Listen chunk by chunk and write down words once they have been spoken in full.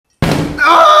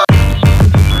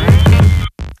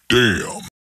Damn.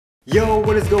 Yo,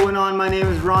 what is going on? My name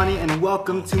is Ronnie and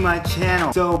welcome to my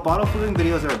channel. So bottle flipping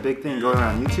videos are a big thing going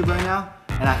around YouTube right now,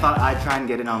 and I thought I'd try and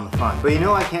get in on the fun. But you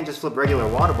know I can't just flip regular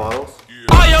water bottles.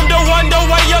 I am the one, the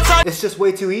way you're trying. It's just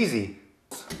way too easy.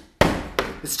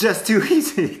 It's just too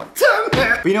easy.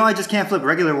 But you know I just can't flip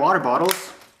regular water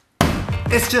bottles.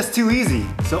 It's just too easy.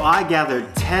 So I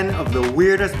gathered 10 of the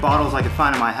weirdest bottles I could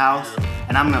find in my house,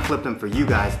 and I'm gonna flip them for you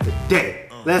guys today.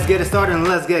 Let's get it started and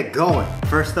let's get going.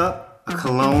 First up, a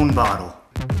cologne bottle.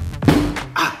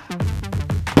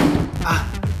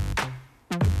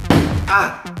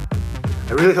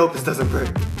 I really hope this doesn't break.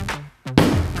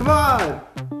 Come on!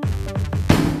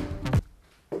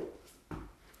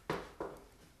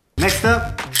 Next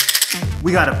up,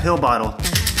 we got a pill bottle.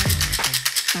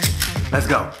 Let's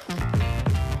go.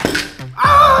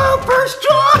 Oh, first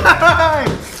try!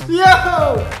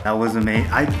 Yo! That was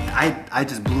amazing. I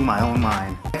just blew my own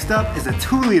mind. Next up is a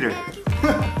 2-liter.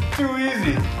 Too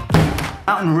easy.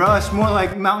 Mountain Rush, more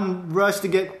like Mountain Rush to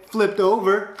get flipped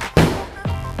over.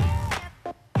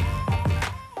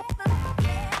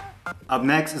 Up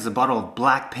next is a bottle of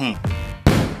black paint.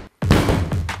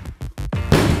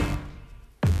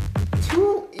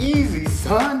 Too easy,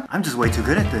 son. I'm just way too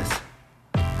good at this.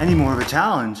 I need more of a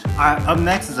challenge. Alright, up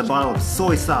next is a bottle of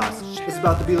soy sauce. It's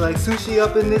about to be like sushi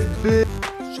up in this bitch.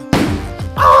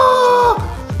 Oh!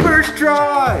 First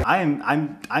try!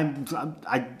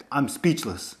 I'm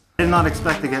speechless. I did not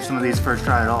expect to get some of these first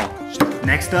try at all.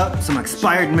 Next up, some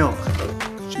expired milk.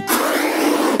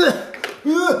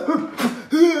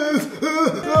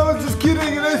 I was just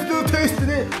kidding and I still tasted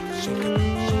it.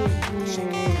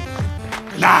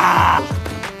 Nah!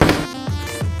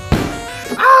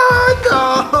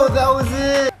 No, that was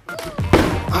it.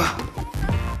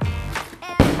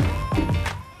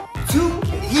 Too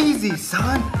easy,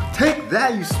 son. Take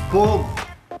that, you spoiled.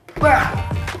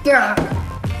 Yeah.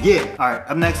 All right,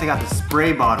 up next I got the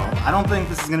spray bottle. I don't think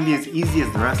this is gonna be as easy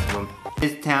as the rest of them.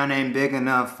 This town ain't big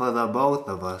enough for the both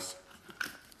of us.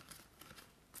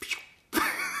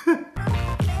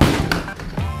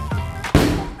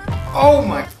 Oh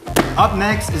my. Up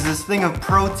next is this thing of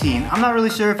protein. I'm not really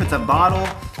sure if it's a bottle.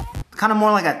 Kind of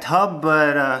more like a tub,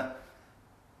 but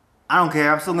I don't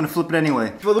care. I'm still gonna flip it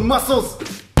anyway. For the muscles.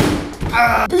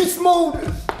 Beast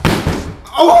mode.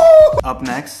 Oh! Up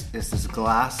next is this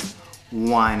glass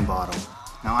wine bottle.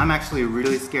 Now I'm actually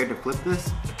really scared to flip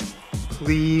this.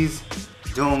 Please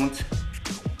don't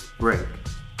break.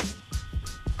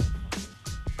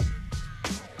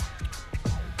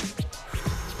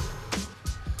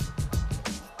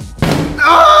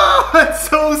 Oh, it's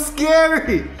so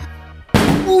scary.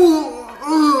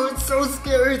 Ooh, it's so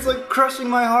scary. It's like crushing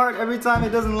my heart every time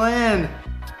it doesn't land.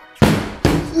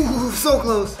 Ooh, so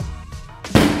close.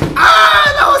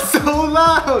 Ah, that was so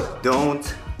loud.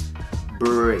 Don't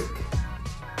break.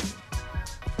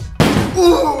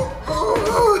 Ooh,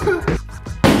 ooh.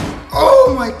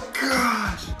 Oh my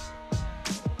gosh.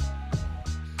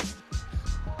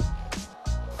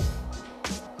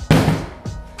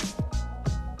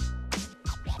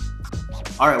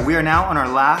 All right, we are now on our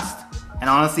last and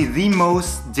honestly the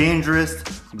most dangerous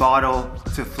bottle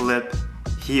to flip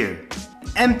here.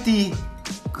 Empty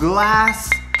glass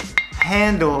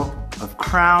handle of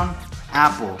Crown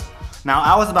Apple. Now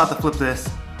I was about to flip this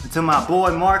until my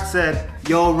boy Mark said,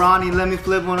 yo Ronnie, let me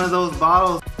flip one of those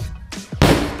bottles.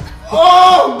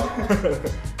 Oh!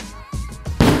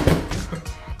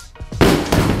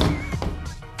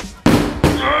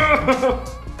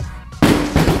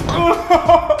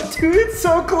 Oh, dude, it's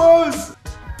so close.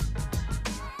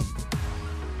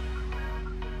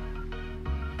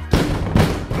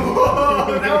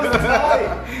 Whoa, that was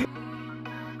tight.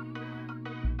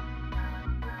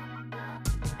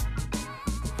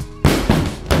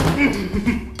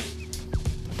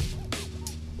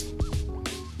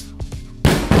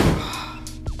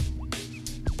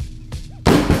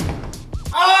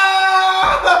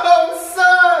 Oh,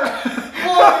 son!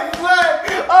 Holy flag!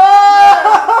 Oh!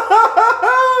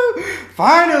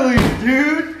 Finally,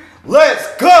 dude!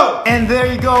 Let's go! And there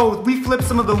you go. We flipped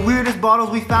some of the weirdest bottles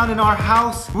we found in our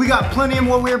house. We got plenty of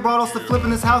more weird bottles to flip in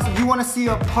this house. If you want to see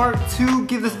a part 2,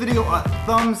 give this video a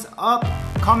thumbs up.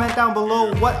 Comment down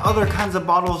below what other kinds of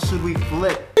bottles should we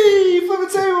flip. Hey, flip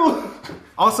a table!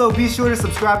 Also, be sure to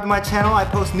subscribe to my channel. I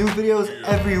post new videos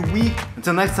every week.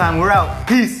 Until next time, we're out.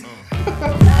 Peace!